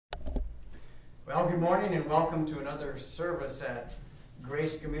Well, good morning and welcome to another service at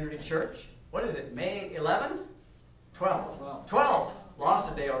Grace Community Church. What is it, May 11th? 12th.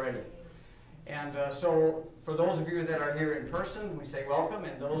 Lost a day already. And so for those of you that are here in person, we say welcome.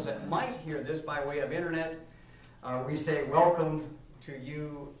 And those that might hear this by way of internet, we say welcome to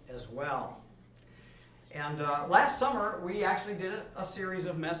you as well. And last summer, we actually did a series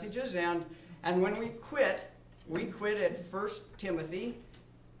of messages. And when we quit at 1 Timothy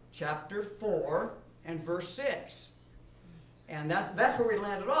chapter 4 and verse 6. And that's where we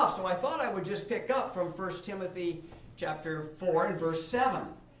landed off. So I thought I would just pick up from 1 Timothy chapter 4 and verse 7.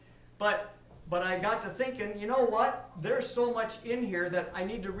 But I got to thinking, you know what? There's so much in here that I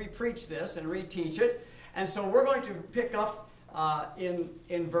need to re-preach this and re-teach it. And so we're going to pick up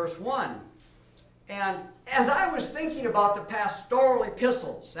in verse 1. And as I was thinking about the pastoral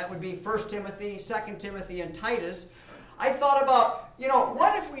epistles, that would be 1 Timothy, 2 Timothy, and Titus, I thought about,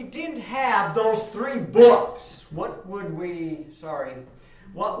 what if we didn't have those three books? What would we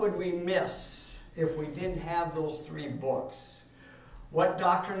miss if we didn't have those three books? What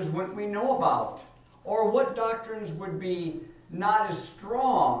doctrines wouldn't we know about? Or what doctrines would be not as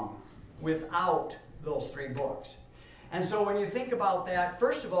strong without those three books? And so when you think about that,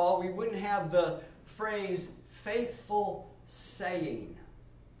 first of all, we wouldn't have the phrase faithful saying.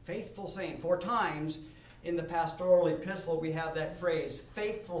 Faithful saying. 4 times in the pastoral epistle we have that phrase,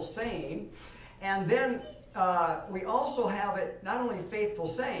 faithful saying. And then we also have it, not only faithful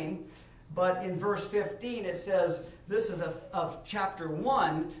saying, but in verse 15 it says, this is of chapter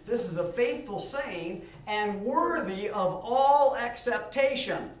 1, this is a faithful saying and worthy of all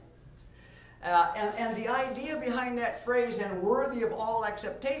acceptation. And the idea behind that phrase, and worthy of all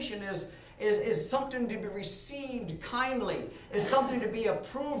acceptation, is something to be received kindly. It's something to be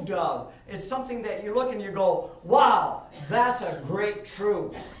approved of. It's something that you look and you go, wow, that's a great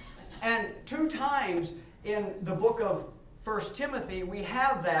truth. And 2 times in the book of 1 Timothy, we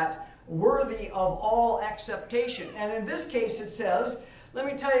have that worthy of all acceptation. And in this case it says, let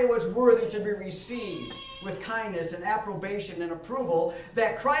me tell you what's worthy to be received with kindness and approbation and approval,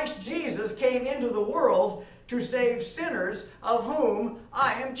 that Christ Jesus came into the world to save sinners, of whom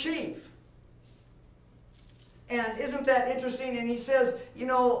I am chief. And isn't that interesting? And he says,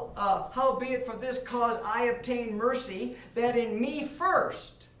 howbeit for this cause I obtain mercy, that in me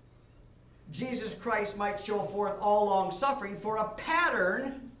first Jesus Christ might show forth all long suffering for a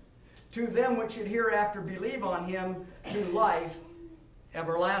pattern to them which should hereafter believe on him to life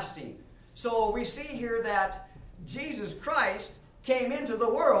everlasting. So we see here that Jesus Christ came into the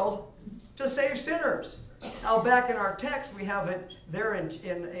world to save sinners. Now back in our text we have it there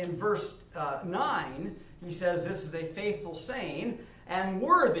in verse 9. He says this is a faithful saying and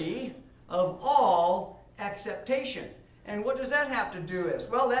worthy of all acceptation. And what does that have to do with?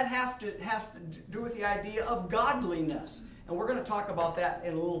 Well, that has to do with the idea of godliness. And we're going to talk about that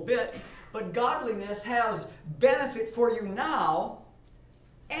in a little bit. But godliness has benefit for you now,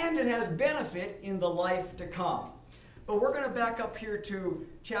 and it has benefit in the life to come. But we're going to back up here to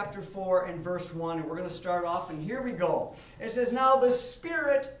chapter 4 and verse 1, and we're going to start off, and here we go. It says, now the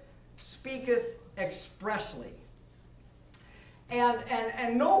Spirit speaketh expressly.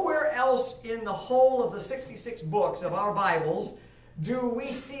 And nowhere else in the whole of the 66 books of our Bibles do we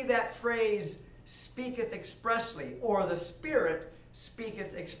see that phrase, speaketh expressly, or the Spirit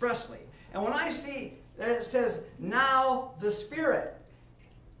speaketh expressly. And when I see that it says, now the Spirit,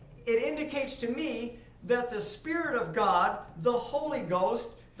 it indicates to me that the Spirit of God, the Holy Ghost,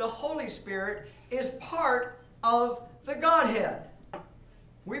 the Holy Spirit, is part of the Godhead.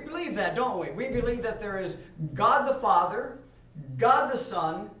 We believe that, don't we? We believe that there is God the Father, God the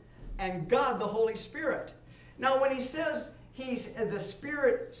Son, and God the Holy Spirit. Now when he says the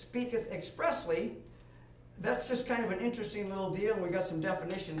Spirit speaketh expressly, that's just kind of an interesting little deal. We got some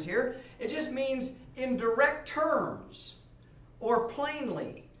definitions here. It just means in direct terms or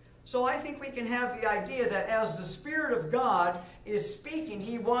plainly. So I think we can have the idea that as the Spirit of God is speaking,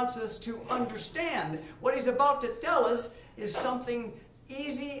 he wants us to understand. What he's about to tell us is something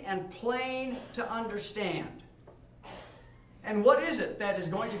easy and plain to understand. And what is it that is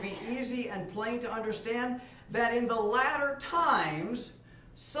going to be easy and plain to understand? That in the latter times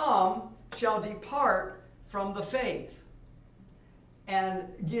some shall depart from the faith, and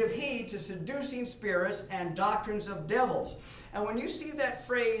give heed to seducing spirits and doctrines of devils. And when you see that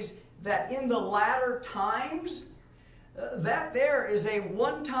phrase, that in the latter times, that there is a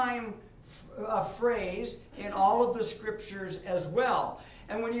one-time phrase in all of the scriptures as well.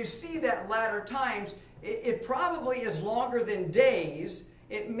 And when you see that latter times, it probably is longer than days.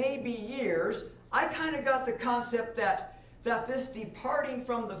 It may be years. I kind of got the concept that this departing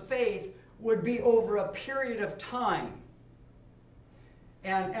from the faith would be over a period of time.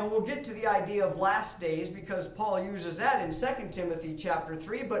 And we'll get to the idea of last days because Paul uses that in 2 Timothy chapter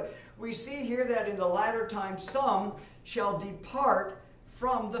 3. But we see here that in the latter times some shall depart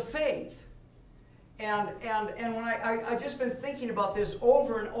from the faith. And when I've just been thinking about this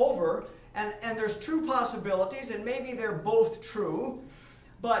over and over, and there's two possibilities, and maybe they're both true.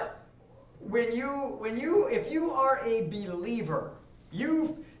 But if you are a believer,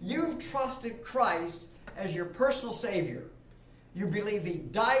 you've trusted Christ as your personal Savior. You believe He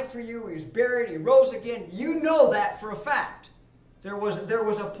died for you, He was buried, He rose again. You know that for a fact. There was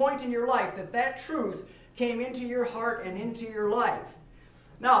a point in your life that truth came into your heart and into your life.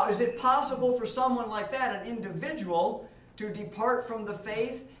 Now, is it possible for someone like that, an individual, to depart from the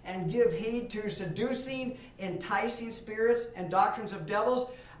faith and give heed to seducing, enticing spirits and doctrines of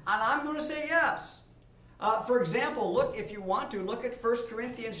devils? And I'm going to say yes. For example, look, if you want to, look at 1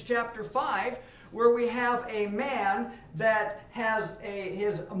 Corinthians chapter 5, where we have a man that has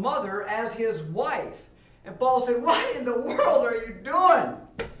his mother as his wife. And Paul said, what in the world are you doing?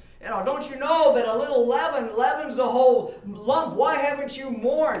 Don't you know that a little leaven leavens the whole lump? Why haven't you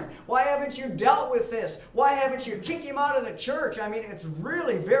mourned? Why haven't you dealt with this? Why haven't you kicked him out of the church? I mean, it's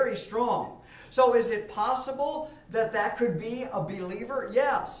really very strong. So is it possible that could be a believer?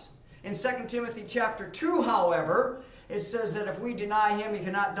 Yes. In 2 Timothy chapter 2, however, it says that if we deny Him, He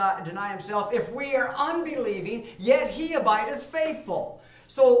cannot deny Himself. If we are unbelieving, yet He abideth faithful.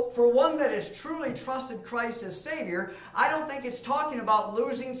 So for one that has truly trusted Christ as Savior, I don't think it's talking about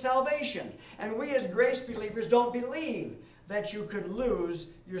losing salvation. And we as grace believers don't believe that you could lose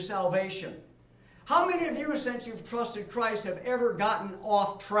your salvation. How many of you, since you've trusted Christ, have ever gotten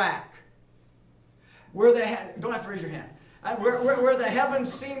off track? Don't have to raise your hand. Where the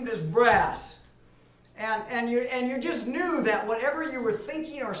heavens seemed as brass. And you just knew that whatever you were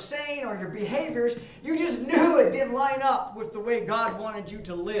thinking or saying or your behaviors, you just knew it didn't line up with the way God wanted you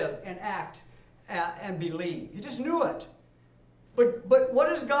to live and act and believe. You just knew it. But what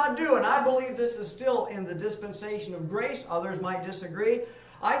does God do? And I believe this is still in the dispensation of grace. Others might disagree.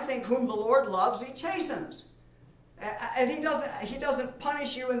 I think whom the Lord loves, He chastens. And He doesn't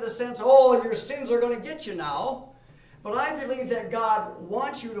punish you in the sense, oh, your sins are going to get you now. But I believe that God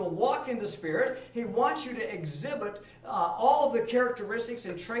wants you to walk in the Spirit. He wants you to exhibit all of the characteristics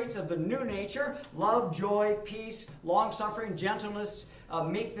and traits of the new nature: love, joy, peace, long-suffering, gentleness,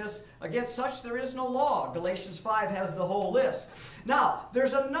 meekness. Against such there is no law. Galatians 5 has the whole list. Now,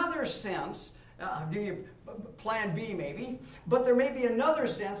 there's another sense, I'll give you plan B maybe, but there may be another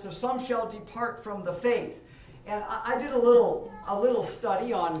sense of some shall depart from the faith. And I did a little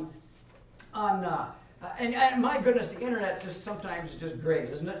study on and my goodness, the internet just sometimes is just great,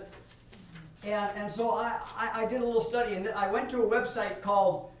 isn't it? And so I did a little study, and I went to a website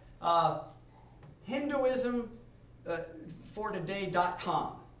called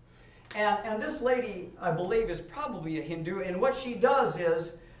HinduismForToday.com. And this lady, I believe, is probably a Hindu, and what she does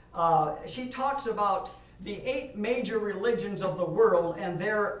is she talks about the 8 major religions of the world and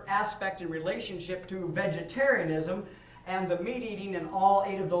their aspect and relationship to vegetarianism and the meat eating in all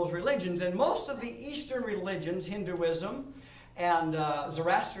 8 of those religions. And most of the Eastern religions, Hinduism and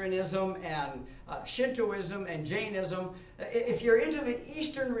Zoroastrianism and Shintoism and Jainism, if you're into the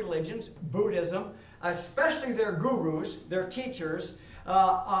Eastern religions, Buddhism, especially their gurus, their teachers,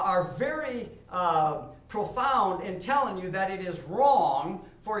 are very profound in telling you that it is wrong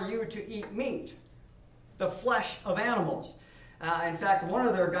for you to eat meat, the flesh of animals. In fact, one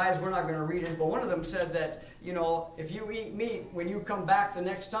of their guys, we're not going to read it, but one of them said that, you know, if you eat meat, when you come back the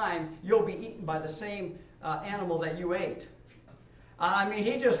next time, you'll be eaten by the same animal that you ate. I mean,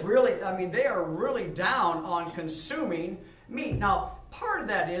 they are really down on consuming meat. Now, part of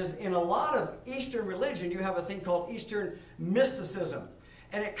that is, in a lot of Eastern religion, you have a thing called Eastern mysticism.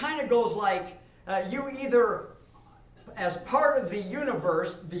 And it kind of goes like, you either, as part of the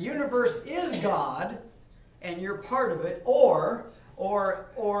universe is God, and you're part of it, or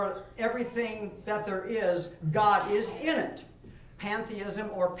everything that there is, God is in it.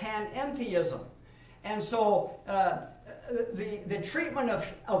 Pantheism or panentheism. And so the treatment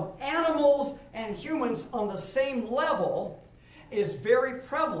of animals and humans on the same level is very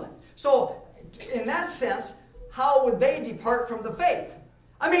prevalent. So in that sense, how would they depart from the faith?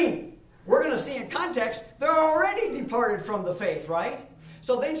 I mean, we're going to see in context, they're already departed from the faith, right?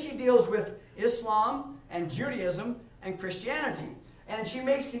 So then she deals with Islam and Judaism and Christianity. And she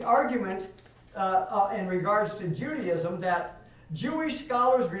makes the argument in regards to Judaism that Jewish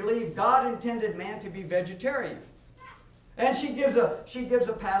scholars believe God intended man to be vegetarian. And she gives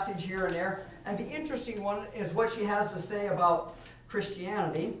a passage here and there. And the interesting one is what she has to say about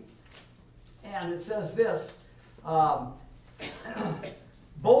Christianity. And it says this,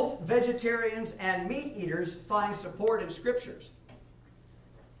 both vegetarians and meat eaters find support in scriptures.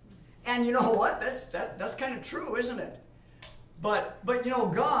 And you know what? That's kind of true, isn't it? But you know,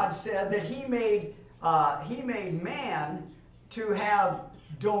 God said that He made man to have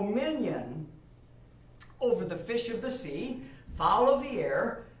dominion over the fish of the sea, fowl of the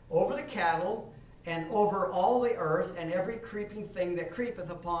air, over the cattle, and over all the earth, and every creeping thing that creepeth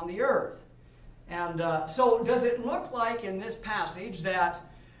upon the earth. And so does it look like in this passage that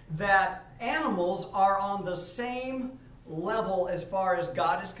animals are on the same level as far as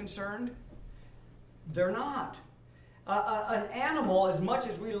God is concerned? They're not. An animal, as much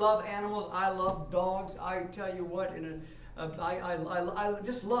as we love animals, I love dogs, I tell you what, I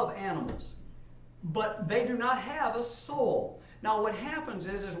just love animals. But they do not have a soul. Now what happens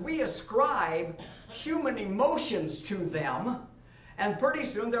is we ascribe human emotions to them, and pretty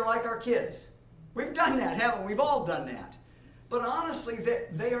soon they're like our kids. We've done that, haven't we? We've all done that. But honestly,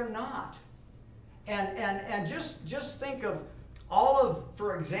 they are not. And just think of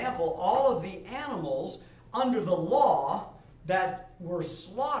for example, all of the animals under the law that were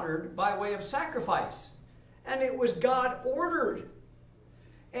slaughtered by way of sacrifice. And it was God ordered.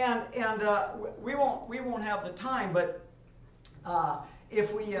 And we won't have the time, but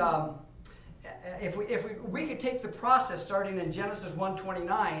if we could take the process starting in Genesis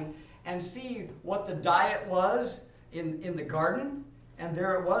 1:29 and see what the diet was in the garden. And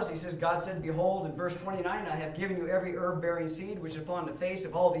there it was. He says, God said, behold, in verse 29, I have given you every herb-bearing seed which is upon the face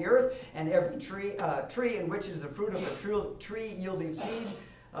of all the earth, and every tree in which is the fruit of a tree yielding seed.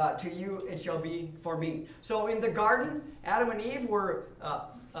 To you it shall be for meat. So in the garden, Adam and Eve were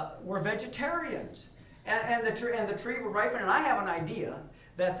vegetarians. And the tree would ripen. And I have an idea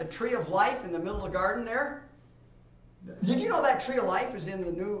that the tree of life in the middle of the garden there, did you know that tree of life is in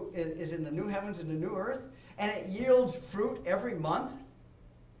the new heavens and the new earth? And it yields fruit every month.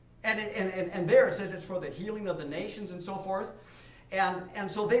 And there it says it's for the healing of the nations and so forth.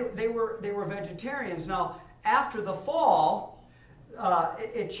 And so they were vegetarians. Now, after the fall,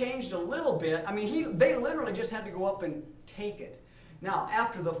 it changed a little bit. I mean, they literally just had to go up and take it. Now,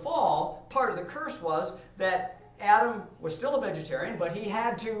 after the fall, part of the curse was that Adam was still a vegetarian, but he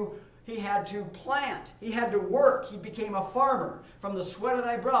had to plant. He had to work. He became a farmer. From the sweat of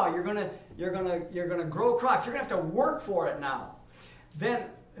thy brow, you're gonna grow crops. You're gonna have to work for it now. Then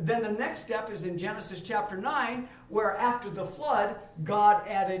the next step is in Genesis chapter 9, where after the flood, God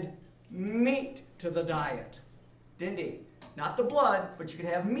added meat to the diet. Didn't He? Not the blood, but you could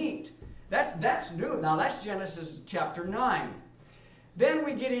have meat. That's new. Now that's Genesis chapter 9. Then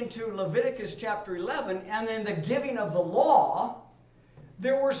we get into Leviticus chapter 11, and in the giving of the law,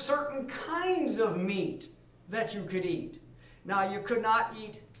 there were certain kinds of meat that you could eat. Now you could not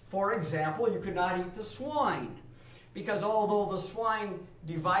eat, for example, you could not eat the swine, because although the swine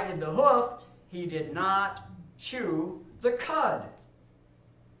divided the hoof, he did not chew the cud.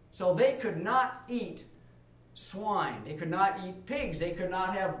 So they could not eat swine. They could not eat pigs. They could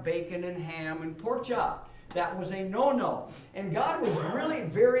not have bacon and ham and pork chop. That was a no-no. And God was really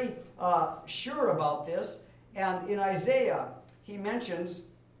very sure about this. And in Isaiah, he mentions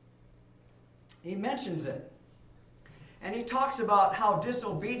it. And he talks about how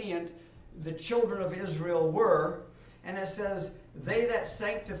disobedient the children of Israel were. And it says, they that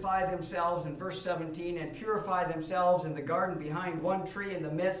sanctify themselves, in verse 17, and purify themselves in the garden behind one tree in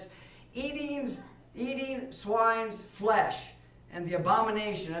the midst, eating swine's flesh, and the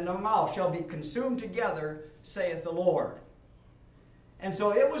abomination and the mouth shall be consumed together, saith the Lord. And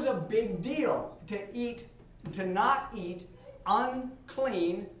so it was a big deal to not eat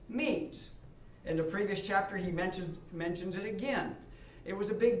unclean meats. In the previous chapter, he mentions it again. It was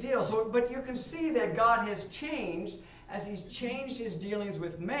a big deal. So, but you can see that God has changed. As He's changed His dealings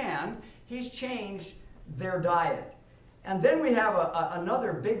with man, He's changed their diet. And then we have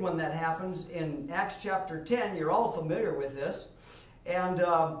another big one that happens in Acts chapter 10. You're all familiar with this. And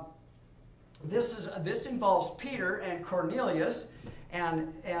this involves Peter and Cornelius.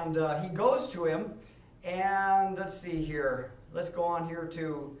 And he goes to him. And let's see here. Let's go on here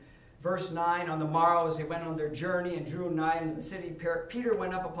to verse 9. On the morrow, as they went on their journey and drew nigh unto the city, Peter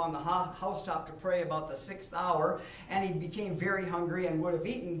went up upon the housetop to pray about the 6th hour. And he became very hungry and would have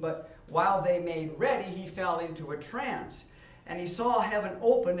eaten, but while they made ready, he fell into a trance. And he saw heaven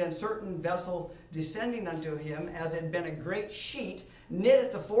opened, and certain vessel descending unto him, as had been a great sheet, knit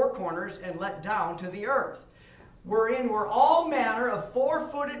at the four corners, and let down to the earth, wherein were all manner of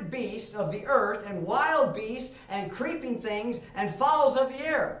four-footed beasts of the earth, and wild beasts, and creeping things, and fowls of the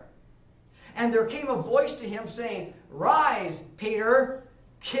air. And there came a voice to him, saying, Rise, Peter,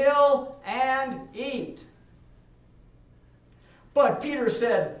 kill, and eat. But Peter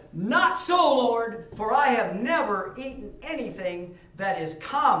said, "Not so, Lord, for I have never eaten anything that is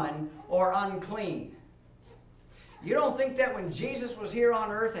common or unclean." You don't think that when Jesus was here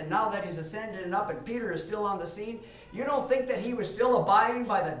on earth, and now that he's ascended and up and Peter is still on the scene, you don't think that he was still abiding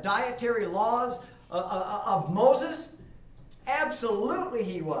by the dietary laws of Moses? Absolutely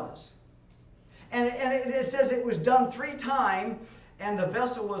he was. And it says it was done 3 times, and the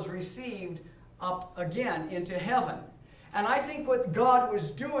vessel was received up again into heaven. And I think what God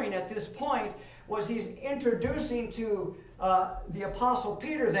was doing at this point was he's introducing to the Apostle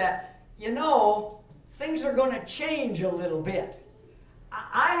Peter that, you know, things are going to change a little bit.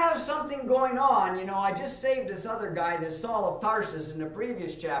 I have something going on. You know, I just saved this other guy, this Saul of Tarsus, in the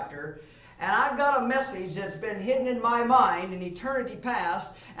previous chapter. And I've got a message that's been hidden in my mind in eternity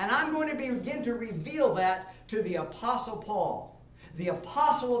past. And I'm going to begin to reveal that to the Apostle Paul, the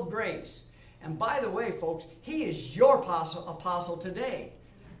apostle of grace. And by the way, folks, he is your apostle today.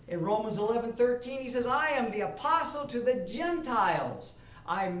 In Romans 11:13, he says, "I am the apostle to the Gentiles.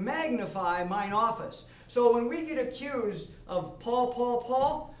 I magnify mine office." So when we get accused of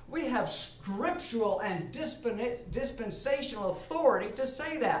Paul, we have scriptural and dispensational authority to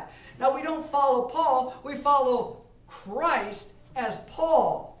say that. Now, we don't follow Paul, we follow Christ as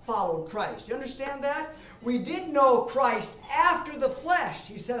Paul followed Christ. You understand that? We did know Christ after the flesh,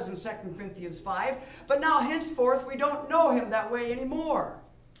 he says in 2 Corinthians 5, but now henceforth we don't know him that way anymore.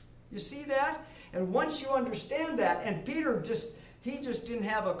 You see that? And once you understand that, and Peter just didn't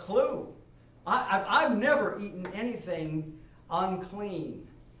have a clue. I've never eaten anything unclean.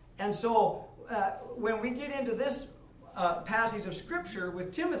 And so when we get into this passage of Scripture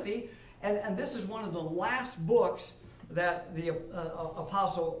with Timothy, and this is one of the last books that the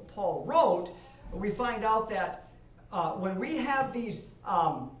Apostle Paul wrote, we find out that when we have these,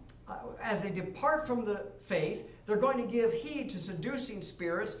 as they depart from the faith, they're going to give heed to seducing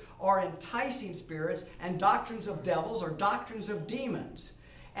spirits or enticing spirits and doctrines of devils or doctrines of demons.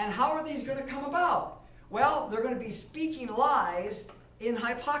 And how are these going to come about? Well, they're going to be speaking lies in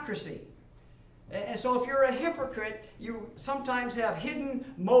hypocrisy. And so if you're a hypocrite, you sometimes have hidden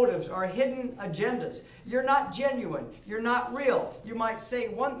motives or hidden agendas. You're not genuine. You're not real. You might say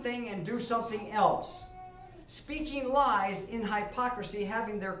one thing and do something else. Speaking lies in hypocrisy,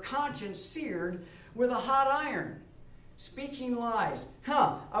 having their conscience seared with a hot iron. Speaking lies.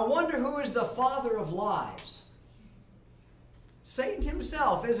 I wonder who is the father of lies. Satan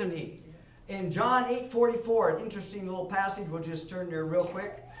himself, isn't he? In John 8:44, an interesting little passage. We'll just turn there real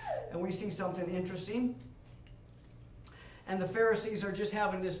quick, and we see something interesting. And the Pharisees are just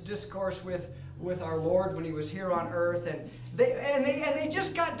having this discourse with our Lord when he was here on earth, and they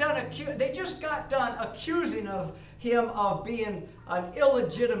just got done accusing of him of being an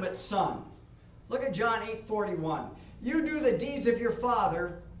illegitimate son. Look at John 8:41. You do the deeds of your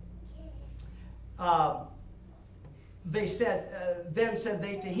father. Then said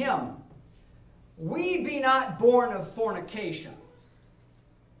they to him, we be not born of fornication.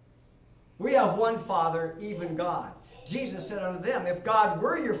 We have one Father, even God. Jesus said unto them, if God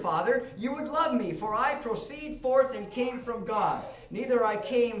were your Father, you would love me, for I proceed forth and came from God. Neither I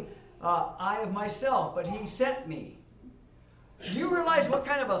came I of myself, but he sent me. Do you realize what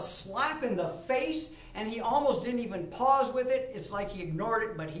kind of a slap in the face? And he almost didn't even pause with it. It's like he ignored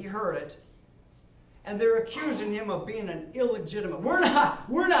it, but he heard it. And they're accusing him of being an illegitimate. We're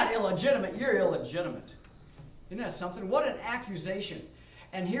not illegitimate. You're illegitimate. Isn't that something? What an accusation.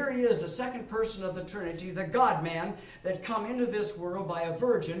 And here he is, the second person of the Trinity, the God-man, that come into this world by a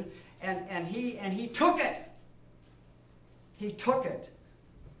virgin, and he took it. He took it.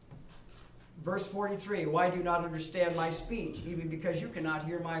 Verse 43, why do you not understand my speech, even because you cannot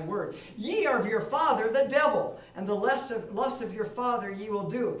hear my word? Ye are of your father the devil, and the lust of your father ye will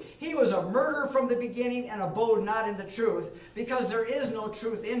do. He was a murderer from the beginning, and abode not in the truth, because there is no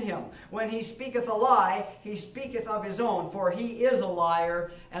truth in him. When he speaketh a lie, he speaketh of his own, for he is a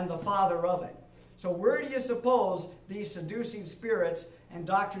liar, and the father of it. So where do you suppose these seducing spirits and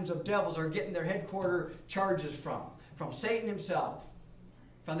doctrines of devils are getting their headquarter charges from? From Satan himself.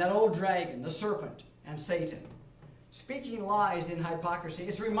 From that old dragon, the serpent, and Satan. Speaking lies in hypocrisy.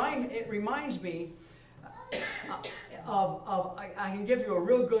 It reminds me I can give you a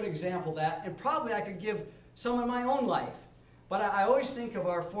real good example of that, and probably I could give some in my own life. But I always think of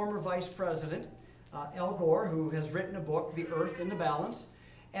our former vice president, Al Gore, who has written a book, The Earth in the Balance.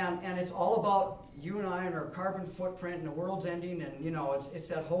 And it's all about you and I and our carbon footprint and the world's ending, and you know, it's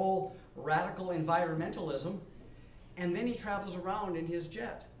that whole radical environmentalism. And then he travels around in his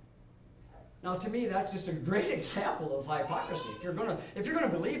jet. Now, to me, that's just a great example of hypocrisy. If you're gonna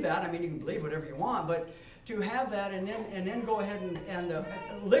believe that, I mean, you can believe whatever you want, but to have that and then go ahead and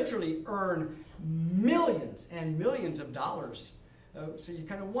literally earn millions and millions of dollars. So you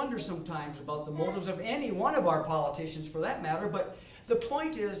kind of wonder sometimes about the motives of any one of our politicians, for that matter. But the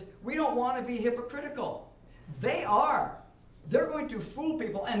point is, we don't want to be hypocritical. They are. They're going to fool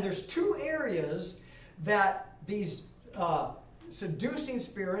people, and there's two areas that these seducing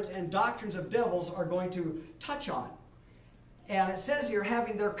spirits and doctrines of devils are going to touch on. And it says here,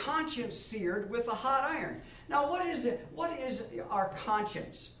 having their conscience seared with a hot iron. Now, what is it? What is our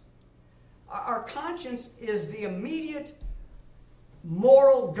conscience? Our conscience is the immediate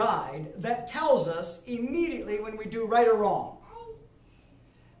moral guide that tells us immediately when we do right or wrong.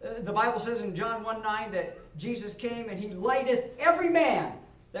 The Bible says in John 1:9 that Jesus came and he lighteth every man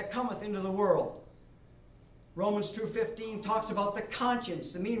that cometh into the world. Romans 2:15 talks about the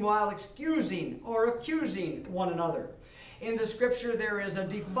conscience, the meanwhile excusing or accusing one another. In the scripture there is a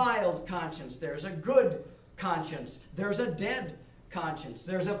defiled conscience, there's a good conscience, there's a dead conscience,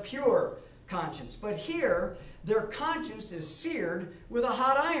 there's a pure conscience. But here, their conscience is seared with a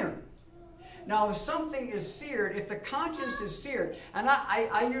hot iron. Now, if something is seared, if the conscience is seared, and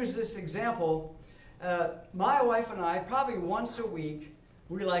I use this example, my wife and I, probably once a week,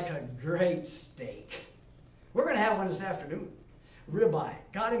 we like a great steak. We're going to have one this afternoon. Ribeye.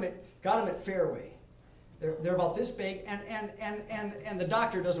 Got him at Fairway. They're about this big, and the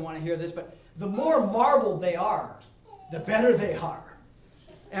doctor doesn't want to hear this, but the more marbled they are, the better they are.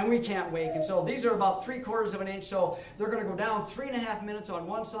 And we can't wait. And so these are about 3/4 of an inch, so they're going to go down 3.5 minutes on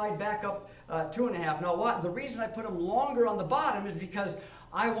one side, back up 2.5. Now, the reason I put them longer on the bottom is because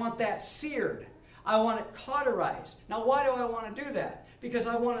I want that seared. I want it cauterized. Now, why do I want to do that? Because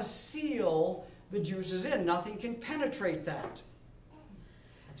I want to seal the juices in. Nothing can penetrate that.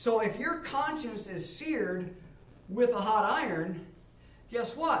 So if your conscience is seared with a hot iron,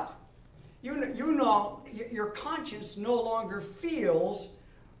 guess what? You know your conscience no longer feels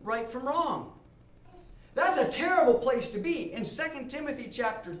right from wrong. That's a terrible place to be. In 2 Timothy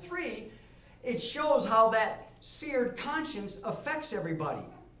chapter 3, it shows how that seared conscience affects everybody.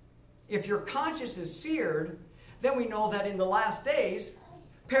 If your conscience is seared, then we know that in the last days,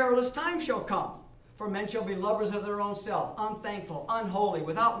 perilous times shall come. For men shall be lovers of their own self, unthankful, unholy,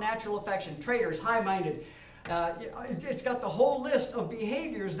 without natural affection, traitors, high-minded. It's got the whole list of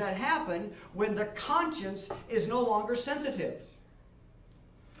behaviors that happen when the conscience is no longer sensitive.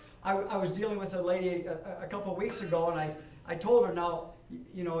 I was dealing with a lady a couple of weeks ago, and I told her, now,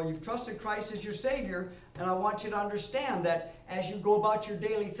 you know, you've trusted Christ as your Savior, and I want you to understand that as you go about your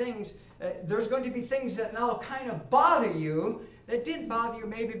daily things, there's going to be things that now kind of bother you that didn't bother you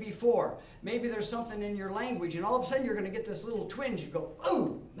maybe before. Maybe there's something in your language, and all of a sudden you're going to get this little twinge. You go,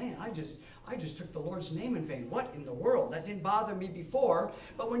 oh, man, I just took the Lord's name in vain. What in the world? That didn't bother me before.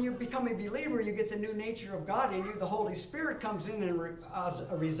 But when you become a believer, you get the new nature of God in you. The Holy Spirit comes in and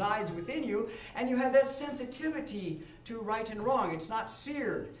resides within you, and you have that sensitivity to right and wrong. It's not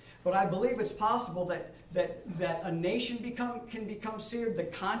seared. But I believe it's possible that a nation can become seared, the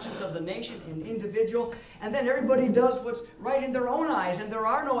conscience of the nation, an individual, and then everybody does what's right in their own eyes, and there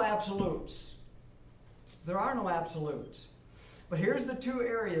are no absolutes. There are no absolutes. But here's the two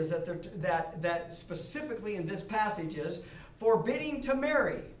areas that specifically in this passage is forbidding to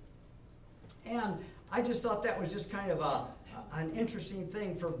marry. And I just thought that was just kind of an interesting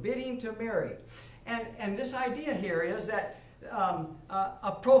thing, forbidding to marry. And this idea here is that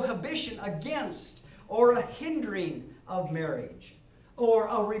a prohibition against or a hindering of marriage, or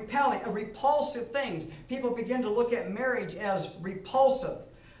a repulsive things. People begin to look at marriage as repulsive,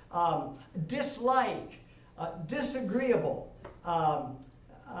 dislike, disagreeable.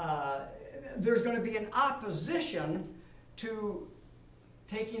 There's going to be an opposition to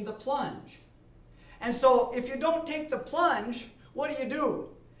taking the plunge. And so if you don't take the plunge, what do?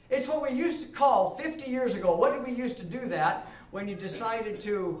 It's what we used to call 50 years ago. What did we used to do that when you decided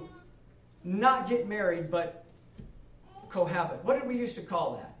to not get married but cohabit? What did we used to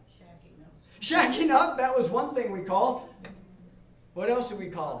call that? Shacking up. Shacking up, that was one thing we called. What else did we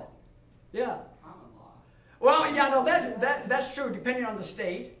call it? Yeah. Common law. Well, yeah, no, that's true, depending on the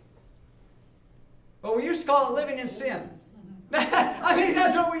state. But we used to call it living in sin. I mean,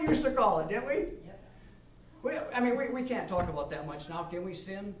 that's what we used to call it, didn't we? We can't talk about that much now. Can we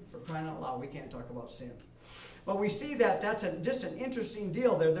sin? For crying out loud, we can't talk about sin. But we see that that's just an interesting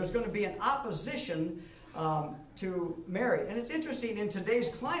deal there. There's going to be an opposition to marry. And it's interesting, in today's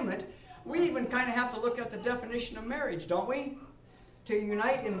climate, we even kind of have to look at the definition of marriage, don't we? To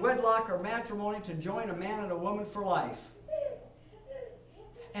unite in wedlock or matrimony, to join a man and a woman for life.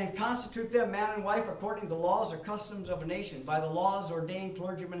 and constitute them man and wife according to the laws or customs of a nation. By the laws, ordained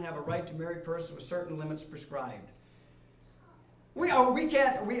clergymen have a right to marry persons with certain limits prescribed.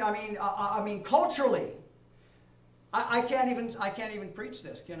 Culturally, I can't even preach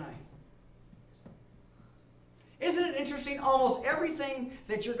this, can I? Isn't it interesting? Almost everything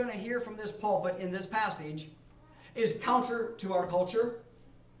that you're going to hear from this pulpit in this passage is counter to our culture.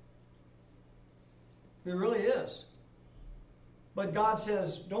 It really is. But God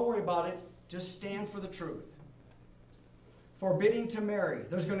says, don't worry about it. Just stand for the truth. Forbidding to marry.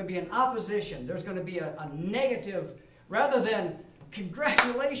 There's going to be an opposition. There's going to be a negative, rather than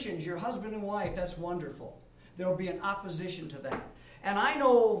congratulations, your husband and wife, that's wonderful. There will be an opposition to that. And I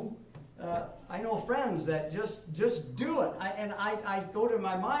know friends that just do it. I go to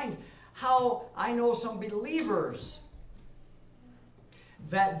my mind how I know some believers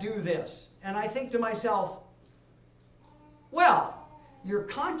that do this. And I think to myself, well, your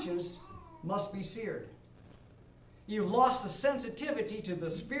conscience must be seared. You've lost the sensitivity to the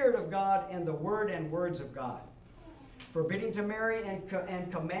Spirit of God and the Word and words of God. Forbidding to marry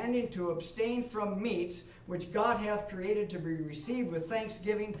and commanding to abstain from meats which God hath created to be received with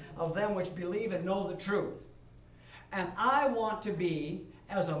thanksgiving of them which believe and know the truth. And I want to be,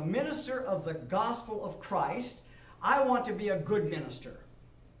 as a minister of the gospel of Christ, I want to be a good minister.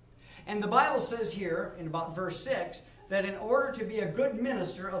 And the Bible says here, in about verse 6, that in order to be a good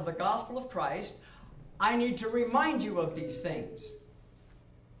minister of the gospel of Christ, I need to remind you of these things.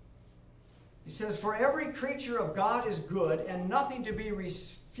 He says, for every creature of God is good, and nothing to be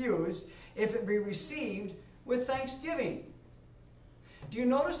refused if it be received with thanksgiving. Do you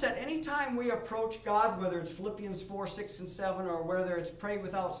notice that any time we approach God, whether it's Philippians 4, 6, and 7, or whether it's pray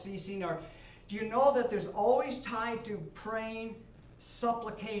without ceasing, or do you know that there's always tied to praying,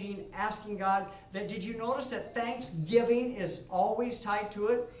 supplicating, asking God? That did you notice that thanksgiving is always tied to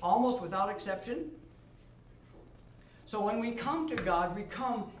it, almost without exception? So when we come to God, we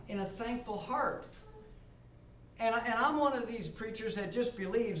come in a thankful heart. And I'm one of these preachers that just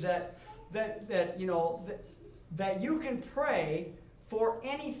believes that you can pray for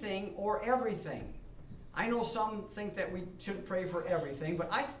anything or everything. I know some think that we shouldn't pray for everything, but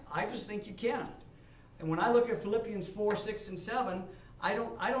I just think you can. And when I look at Philippians 4, 6, and 7, I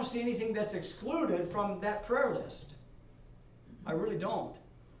don't see anything that's excluded from that prayer list. I really don't.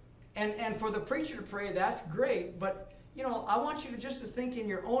 And for the preacher to pray, that's great, but I want you to think in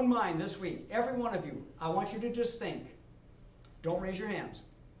your own mind this week, every one of you, I want you to just think. Don't raise your hands.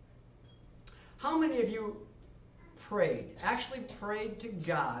 How many of you actually prayed to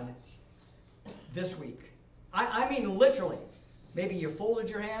God this week? I mean literally. Maybe you folded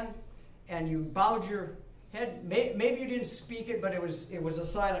your hand and you bowed your head. Maybe you didn't speak it, but it was a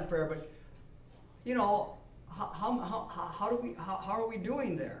silent prayer. But, how are we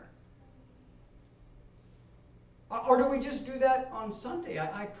doing there? Or do we just do that on Sunday?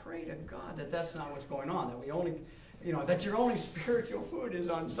 I pray to God that that's not what's going on. That we only, that your only spiritual food is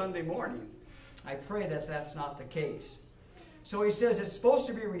on Sunday morning. I pray that that's not the case. So he says it's supposed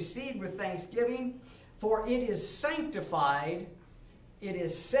to be received with thanksgiving, for it is sanctified, it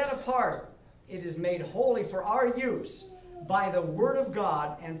is set apart, it is made holy for our use by the word of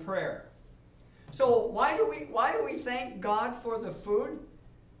God and prayer. So why do we thank God for the food?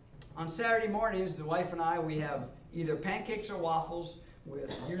 On Saturday mornings, the wife and I, we have either pancakes or waffles,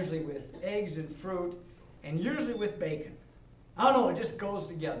 usually with eggs and fruit, and usually with bacon. I don't know, it just goes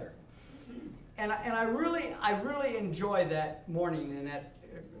together. And I really enjoy that morning and that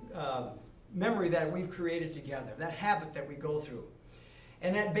memory that we've created together, that habit that we go through.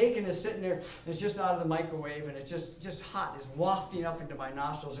 And that bacon is sitting there, and it's just out of the microwave, and it's just hot, it's wafting up into my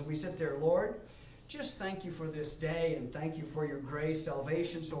nostrils, and we sit there, Lord, just thank you for this day, and thank you for your grace,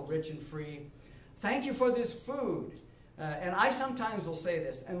 salvation so rich and free. Thank you for this food. And I sometimes will say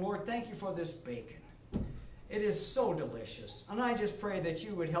this, and Lord, thank you for this bacon. It is so delicious. And I just pray that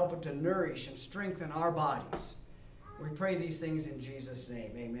you would help it to nourish and strengthen our bodies. We pray these things in Jesus'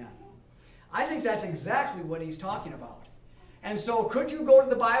 name. Amen. I think that's exactly what he's talking about. And so could you go to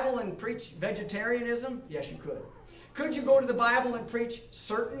the Bible and preach vegetarianism? Yes, you could. Could you go to the Bible and preach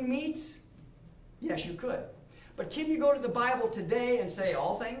certain meats? Yes, you could. But can you go to the Bible today and say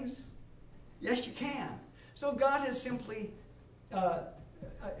all things? Yes, you can. So God has simply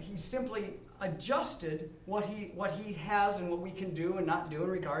adjusted what he has and what we can do and not do in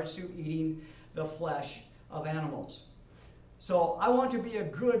regards to eating the flesh of animals. So I want to be a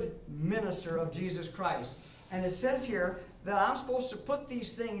good minister of Jesus Christ. And it says here that I'm supposed to put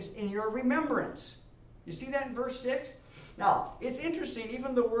these things in your remembrance. You see that in verse 6? Now, it's interesting,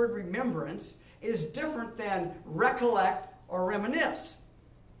 even the word remembrance is different than recollect or reminisce.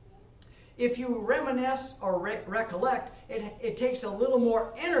 If you reminisce or recollect, it takes a little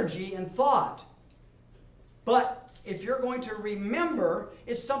more energy and thought. But if you're going to remember,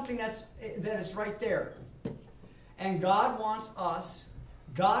 it's something that is right there. And God wants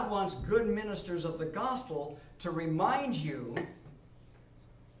good ministers of the gospel to remind you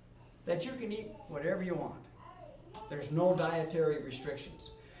that you can eat whatever you want. There's no dietary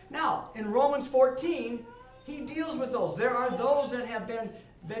restrictions. Now, in Romans 14, he deals with those. There are those that have been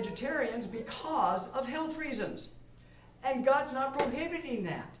vegetarians because of health reasons. And God's not prohibiting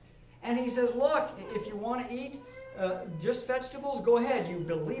that. And he says, look, if you want to eat just vegetables, go ahead. You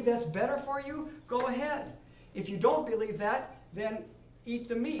believe that's better for you, go ahead. If you don't believe that, then eat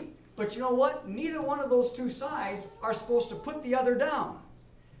the meat. But you know what? Neither one of those two sides are supposed to put the other down.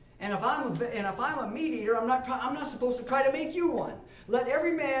 And if I'm a meat eater, I'm not supposed to try to make you one. Let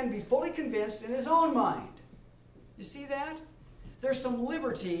every man be fully convinced in his own mind. You see that? There's some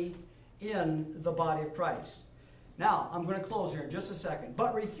liberty in the body of Christ. Now, I'm going to close here in just a second.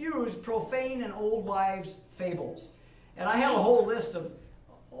 But refuse profane and old wives' fables. And I have a whole list of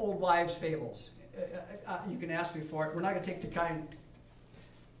old wives' fables. You can ask me for it. We're not going to take the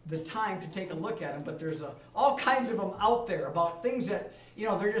time to take a look at them, but there's all kinds of them out there about things that,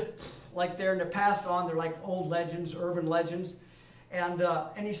 they're just like they're in the past on. They're like old legends, urban legends.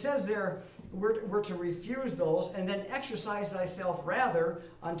 And he says there, we're to refuse those and then exercise thyself rather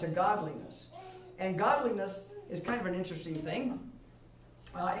unto godliness. And godliness is kind of an interesting thing.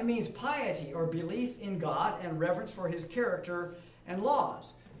 It means piety or belief in God and reverence for his character and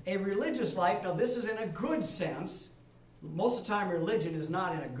laws. A religious life, now this is in a good sense. Most of the time religion is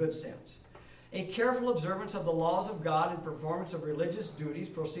not in a good sense. A careful observance of the laws of God and performance of religious duties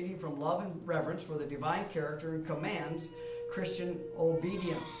proceeding from love and reverence for the divine character and commands Christian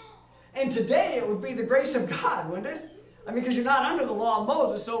obedience. And today it would be the grace of God, wouldn't it? Because you're not under the law of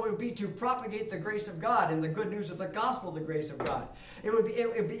Moses, so it would be to propagate the grace of God and the good news of the gospel, the grace of God. It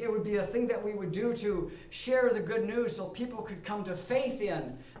would be a thing that we would do to share the good news so people could come to faith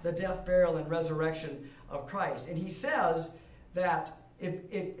in the death, burial, and resurrection of Christ. And he says that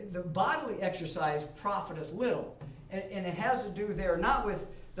the bodily exercise profiteth little. And it has to do there not with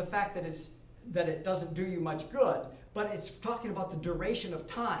the fact that it doesn't do you much good, but it's talking about the duration of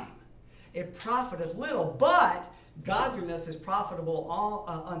time. It profiteth little, but godliness is profitable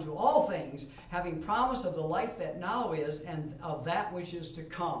unto all things, having promise of the life that now is and of that which is to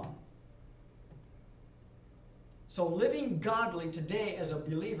come. So living godly today as a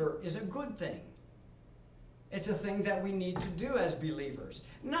believer is a good thing. It's a thing that we need to do as believers.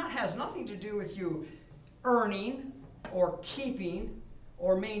 Has nothing to do with you earning or keeping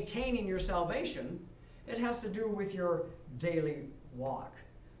or maintaining your salvation. It has to do with your daily walk.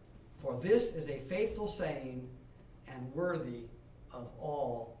 For this is a faithful saying and worthy of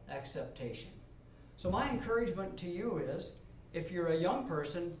all acceptation. So my encouragement to you is, if you're a young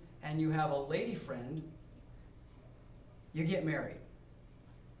person and you have a lady friend, you get married.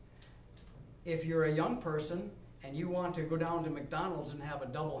 If you're a young person and you want to go down to McDonald's and have a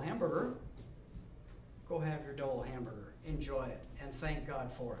double hamburger, go have your double hamburger. Enjoy it and thank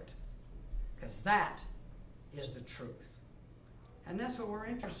God for it. Because that is the truth. And that's what we're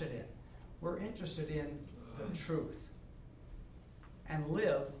interested in. We're interested in the truth. And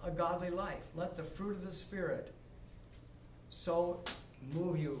live a godly life. Let the fruit of the Spirit so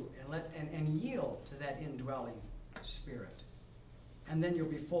move you and yield to that indwelling Spirit. And then you'll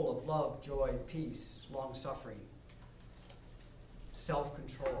be full of love, joy, peace, long-suffering,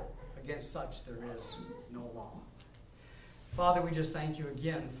 self-control. Against such there is no law. Father, we just thank you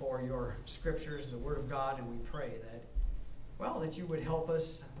again for your scriptures, the Word of God, and we pray that you would help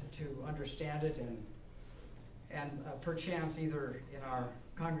us to understand it and perchance either in our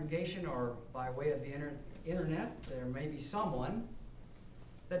congregation or by way of the internet, there may be someone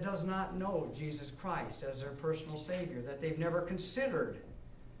that does not know Jesus Christ as their personal Savior, that they've never considered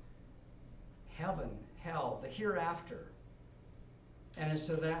heaven, hell, the hereafter. And as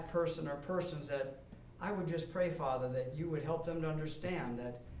to that person or persons, that I would just pray, Father, that you would help them to understand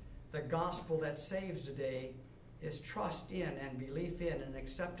that the gospel that saves today is trust in and belief in and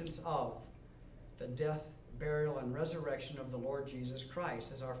acceptance of the death, burial, and resurrection of the Lord Jesus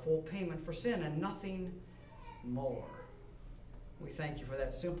Christ as our full payment for sin and nothing more. We thank you for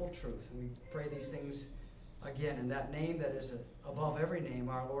that simple truth, and we pray these things again in that name that is above every name,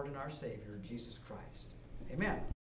 our Lord and our Savior, Jesus Christ. Amen.